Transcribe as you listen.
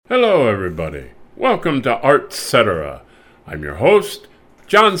everybody. Welcome to Art Cetera. I'm your host,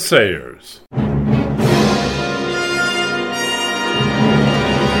 John Sayers.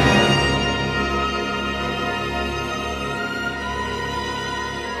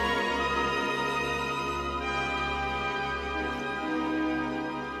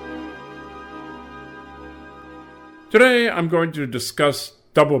 Today I'm going to discuss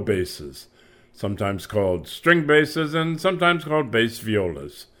double basses, sometimes called string basses and sometimes called bass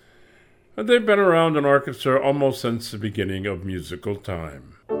violas. They've been around in orchestra almost since the beginning of musical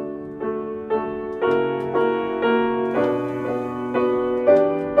time.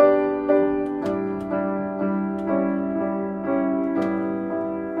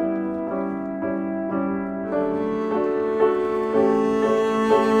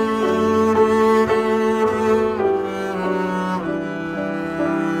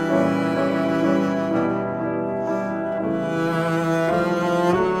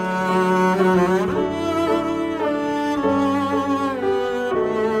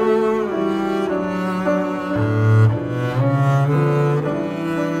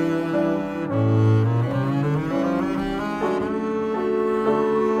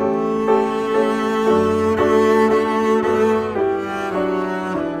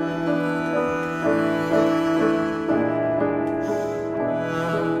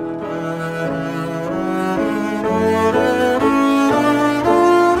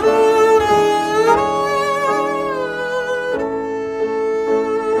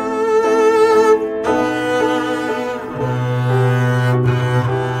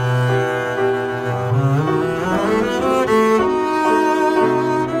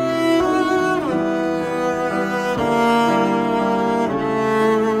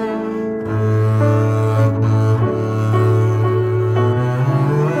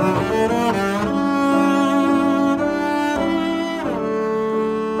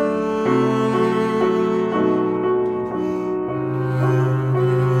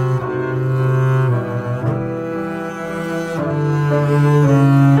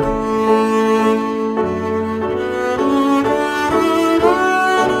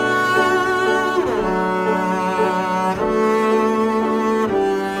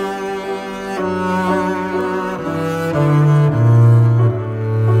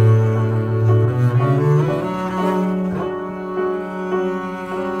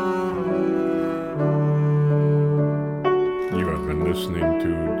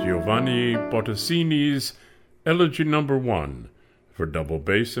 Giovanni Bottesini's Elegy No. 1 for double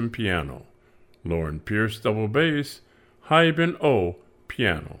bass and piano, Loren Pierce double bass, Haibin O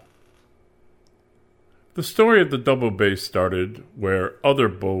piano. The story of the double bass started where other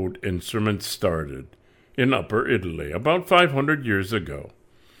bowed instruments started, in Upper Italy, about 500 years ago.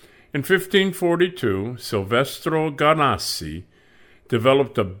 In 1542, Silvestro Ganassi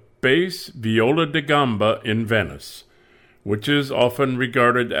developed a bass viola da gamba in Venice, which is often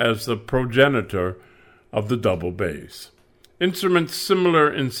regarded as the progenitor of the double bass. Instruments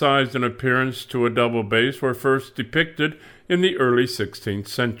similar in size and appearance to a double bass were first depicted in the early 16th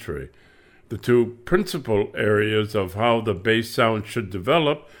century. The two principal areas of how the bass sound should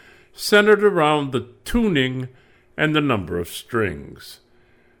develop centered around the tuning and the number of strings.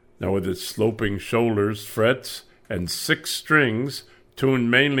 Now, with its sloping shoulders, frets, and 6 strings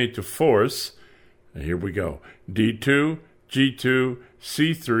tuned mainly to fourths, and here we go, D2, G2,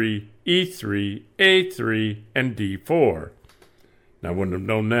 C3, E3, A3, and D4. Now, I wouldn't have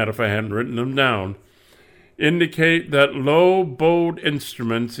known that if I hadn't written them down. Indicate that low bowed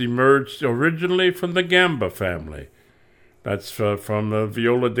instruments emerged originally from the gamba family. That's from the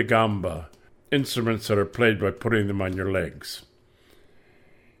viola da gamba, instruments that are played by putting them on your legs.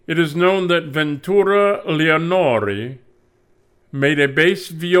 It is known that Ventura Leonori made a bass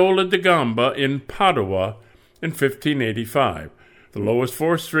viola da gamba in Padua in 1585, the lowest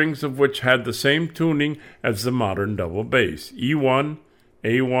 4 strings of which had the same tuning as the modern double bass, E1,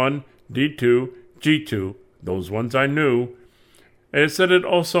 A1, D2, G2, those ones I knew. And it said it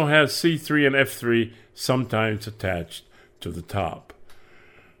also has C3 and F3 sometimes attached to the top.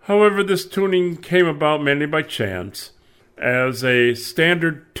 However, this tuning came about mainly by chance, as a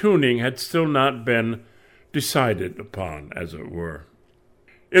standard tuning had still not been decided upon, as it were.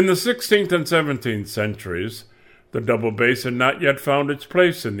 In the 16th and 17th centuries, the double bass had not yet found its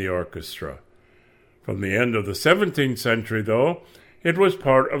place in the orchestra. From the end of the 17th century, though, it was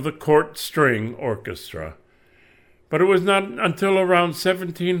part of the court string orchestra. But it was not until around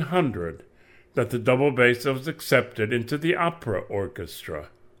 1700 that the double bass was accepted into the opera orchestra.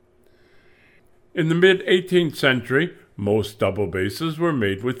 In the mid-18th century, most double basses were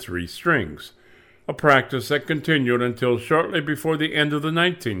made with 3 strings. a practice that continued until shortly before the end of the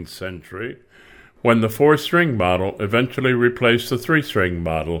 19th century, when the 4-string model eventually replaced the 3-string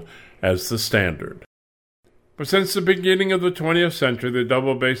model as the standard. But since the beginning of the 20th century, the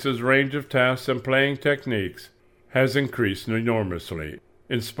double bass's range of tasks and playing techniques has increased enormously,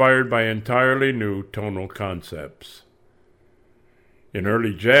 inspired by entirely new tonal concepts. In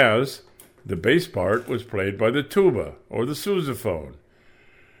early jazz, the bass part was played by the tuba or the sousaphone.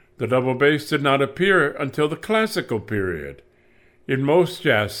 The double bass did not appear until the classical period. In most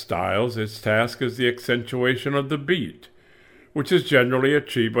jazz styles, its task is the accentuation of the beat, which is generally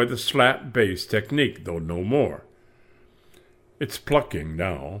achieved by the slap bass technique, though no more. It's plucking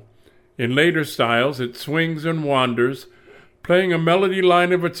now. In later styles, it swings and wanders, playing a melody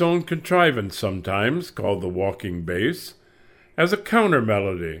line of its own contrivance sometimes, called the walking bass, as a counter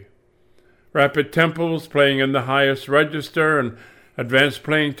melody. Rapid tempos playing in the highest register and advanced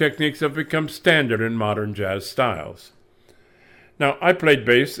playing techniques have become standard in modern jazz styles. Now, I played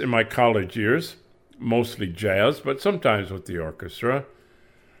bass in my college years, mostly jazz, but sometimes with the orchestra.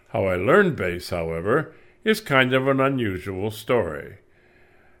 How I learned bass, however, is kind of an unusual story.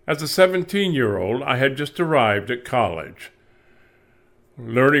 As a 17-year-old, I had just arrived at college.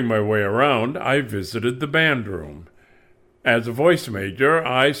 Learning my way around, I visited the band room. As a voice major,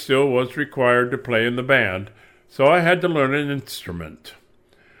 I still was required to play in the band, so I had to learn an instrument.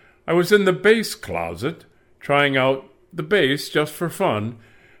 I was in the bass closet, trying out the bass just for fun,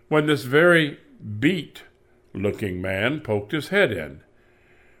 when this very beat-looking man poked his head in.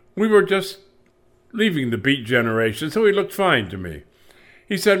 We were just leaving the beat generation, so he looked fine to me.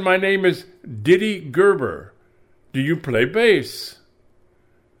 He said, "My name is Diddy Gerber. Do you play bass?"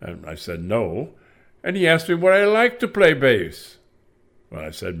 And I said, "No." And he asked me would I like to play bass. Well,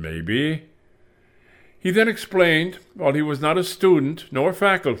 I said, "Maybe." He then explained, while he was not a student nor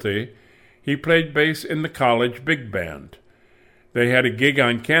faculty, he played bass in the college big band. They had a gig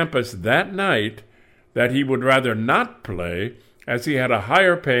on campus that night that he would rather not play, as he had a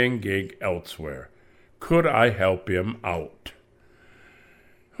higher-paying gig elsewhere. Could I help him out?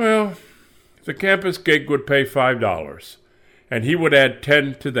 Well, the campus gig would pay $5, and he would add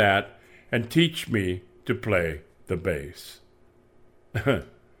 10 to that and teach me to play the bass. Well,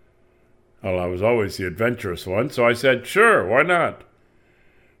 I was always the adventurous one, so I said, "Sure, why not?"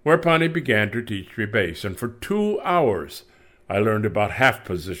 Whereupon he began to teach me bass, and for 2 hours I learned about half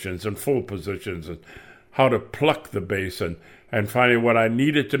positions and full positions and how to pluck the bass and finding what I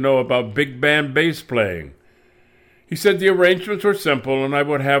needed to know about big band bass playing. He said the arrangements were simple and I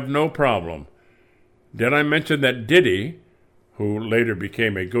would have no problem. Then I mentioned that Diddy, who later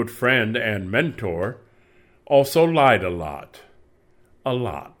became a good friend and mentor, also lied a lot. A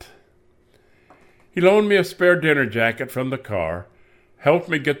lot. He loaned me a spare dinner jacket from the car, helped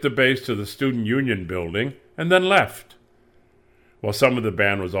me get the bass to the Student Union building, and then left. Well, some of the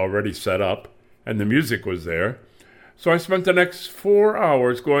band was already set up, and the music was there, so I spent the next 4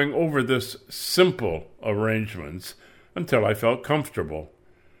 hours going over this simple arrangements until I felt comfortable.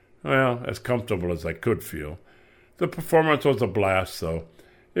 Well, as comfortable as I could feel. The performance was a blast, though.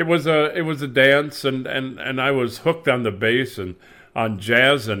 It was a dance, and I was hooked on the bass and on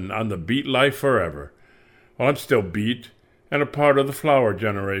jazz and on the beat life forever. Well, I'm still beat, and a part of the flower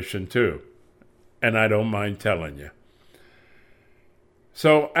generation, too. And I don't mind telling you.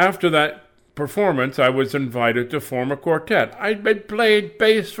 So after that performance, I was invited to form a quartet. I'd been playing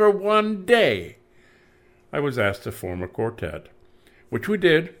bass for 1 day. I was asked to form a quartet, which we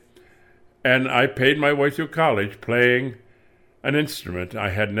did, and I paid my way through college playing an instrument I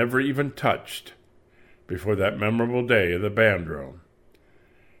had never even touched before that memorable day in the band room.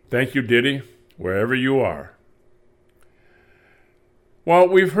 Thank you, Diddy, wherever you are. Well,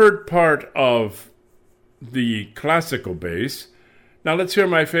 we've heard part of the classical bass. Now let's hear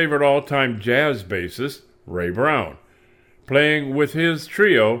my favorite all-time jazz bassist, Ray Brown, playing with his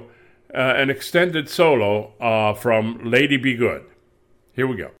trio an extended solo from Lady Be Good. Here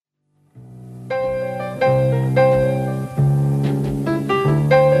we go.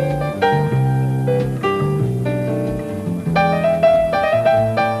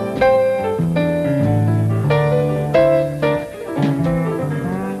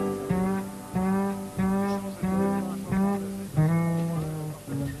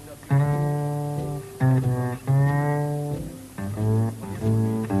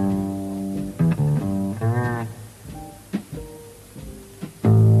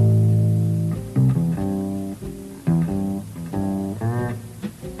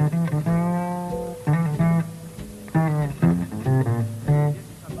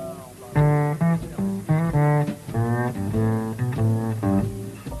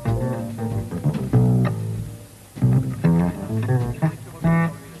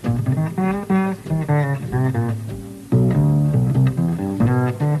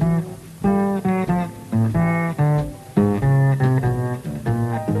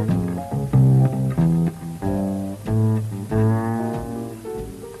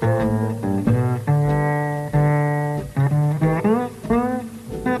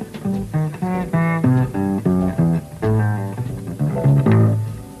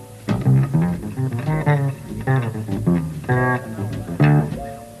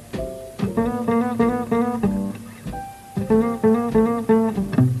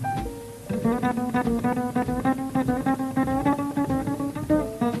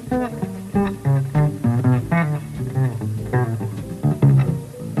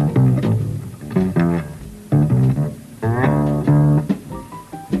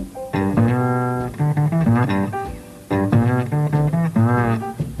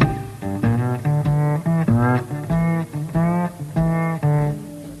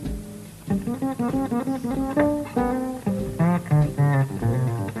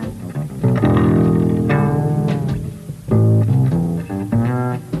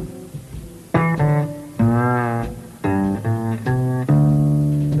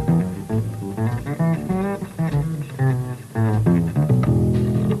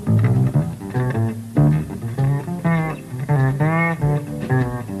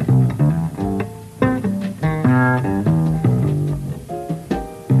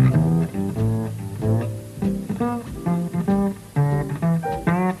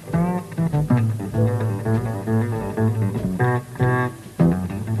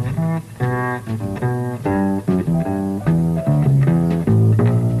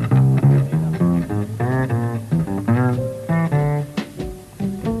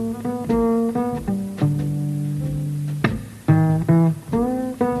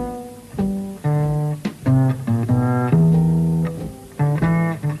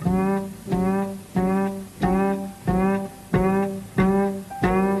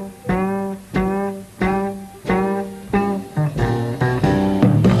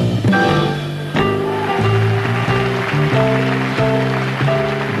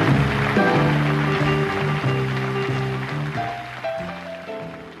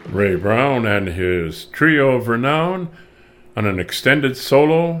 Ray Brown and his trio of renown on an extended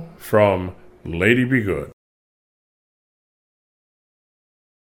solo from Lady Be Good.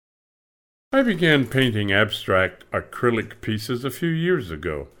 I began painting abstract acrylic pieces a few years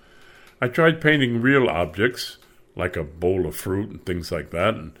ago. I tried painting real objects, like a bowl of fruit and things like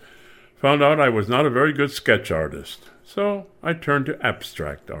that, and found out I was not a very good sketch artist, so I turned to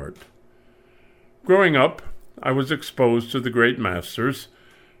abstract art. Growing up, I was exposed to the great masters,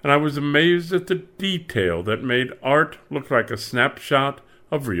 and I was amazed at the detail that made art look like a snapshot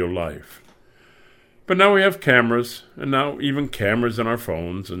of real life. But now we have cameras, and now even cameras in our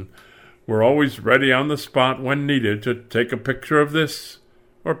phones, and we're always ready on the spot when needed to take a picture of this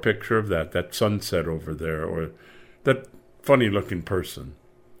or a picture of that sunset over there, or that funny-looking person.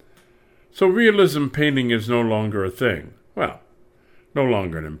 So realism painting is no longer a thing. Well, no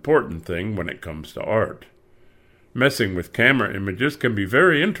longer an important thing when it comes to art. Messing with camera images can be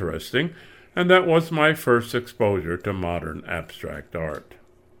very interesting, and that was my first exposure to modern abstract art.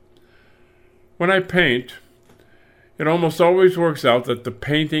 When I paint, it almost always works out that the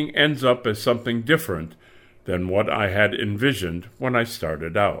painting ends up as something different than what I had envisioned when I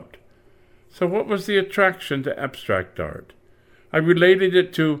started out. So what was the attraction to abstract art? I related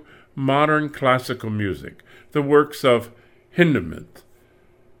it to modern classical music, the works of Hindemith,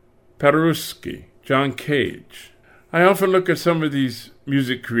 Paderewski, John Cage. I often look at some of these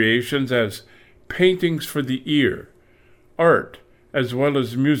music creations as paintings for the ear. Art, as well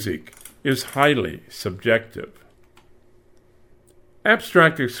as music, is highly subjective.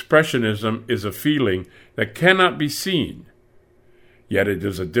 Abstract expressionism is a feeling that cannot be seen, yet it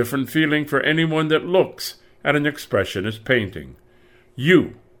is a different feeling for anyone that looks at an expressionist painting.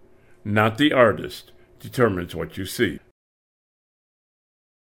 You, not the artist, determines what you see.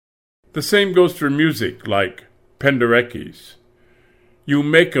 The same goes for music, like Penderecki's. You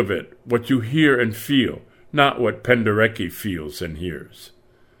make of it what you hear and feel, not what Penderecki feels and hears.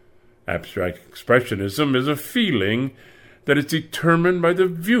 Abstract expressionism is a feeling that is determined by the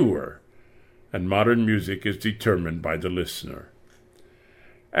viewer, and modern music is determined by the listener.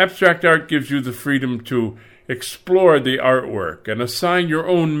 Abstract art gives you the freedom to explore the artwork and assign your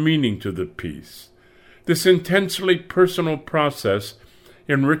own meaning to the piece. This intensely personal process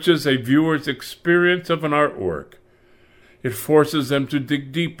enriches a viewer's experience of an artwork. It forces them to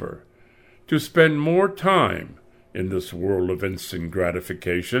dig deeper, to spend more time in this world of instant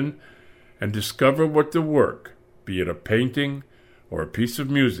gratification, and discover what the work, be it a painting or a piece of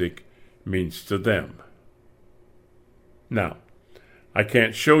music, means to them. Now, I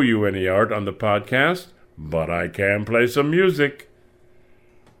can't show you any art on the podcast, but I can play some music.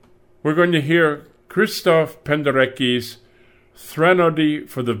 We're going to hear Christoph Penderecki's Threnody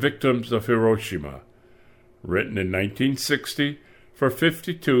for the Victims of Hiroshima, written in 1960 for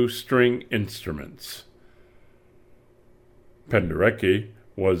 52 string instruments. Penderecki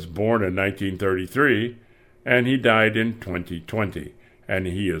was born in 1933, and he died in 2020, and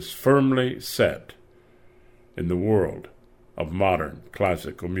he is firmly set in the world of modern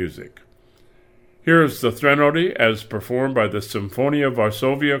classical music. Here's the Threnody as performed by the Symphonia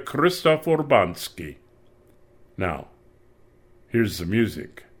Varsovia Krzysztof Urbanski. Now, here's the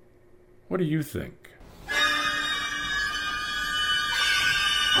music. What do you think?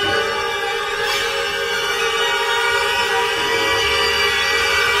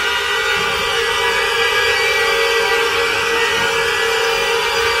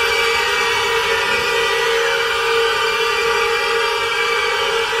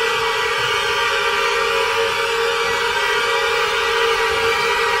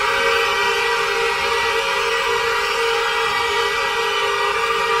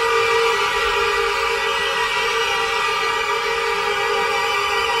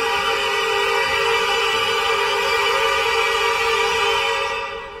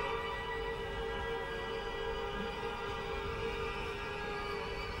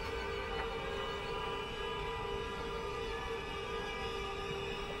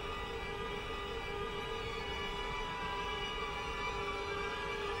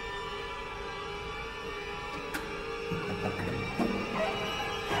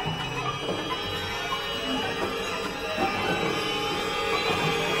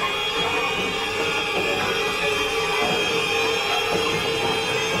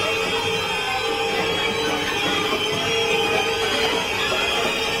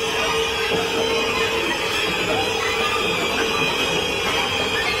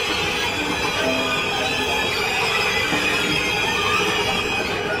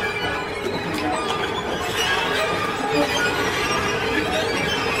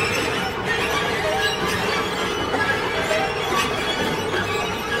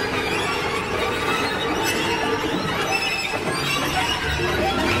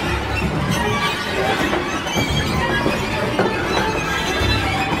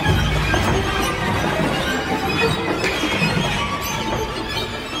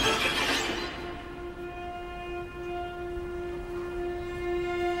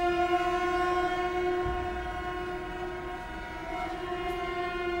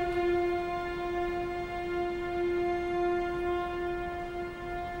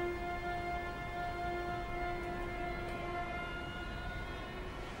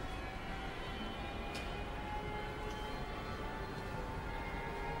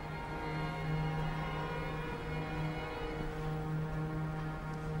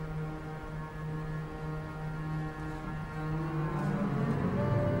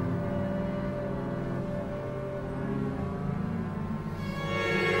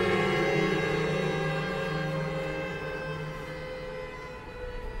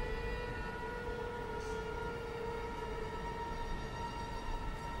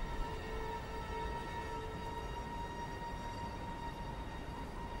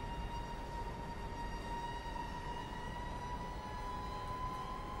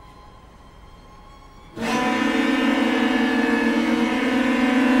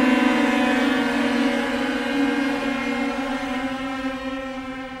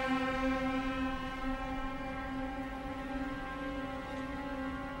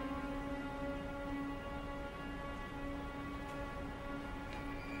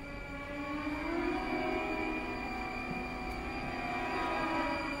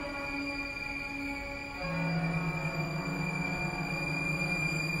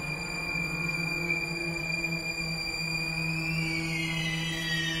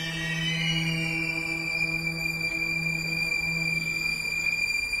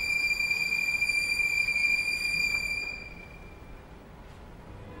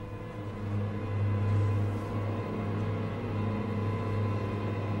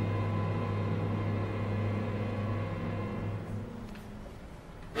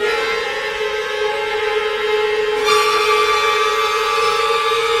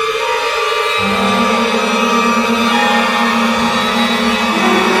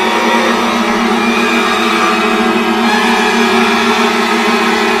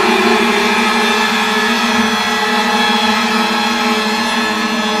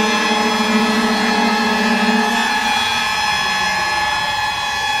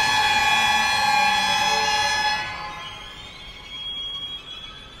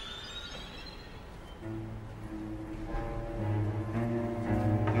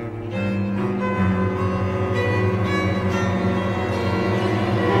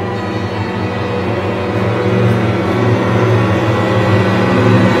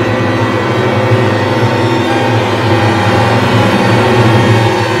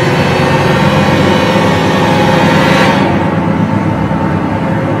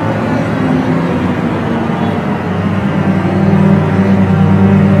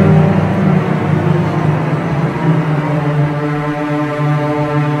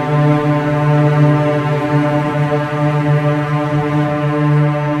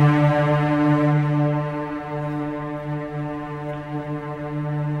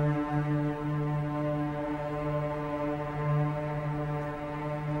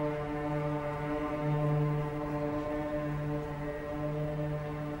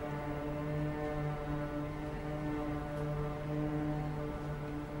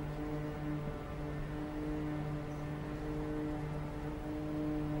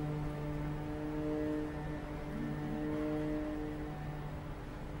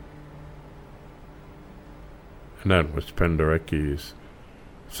 and that was Penderecki's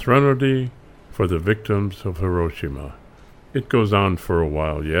Threnody for the Victims of Hiroshima. It goes on for a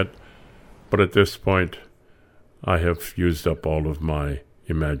while yet, but at this point I have used up all of my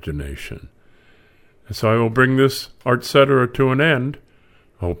imagination. And so I will bring this Art Cetera to an end.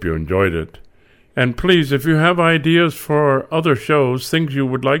 I hope you enjoyed it. And please, if you have ideas for other shows, things you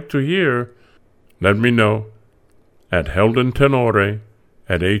would like to hear, let me know at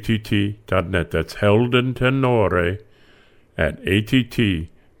heldentenore@att.net. That's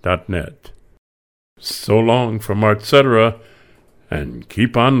heldentenore@att.net. So long from Art Cetera, and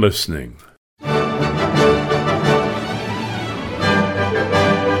keep on listening.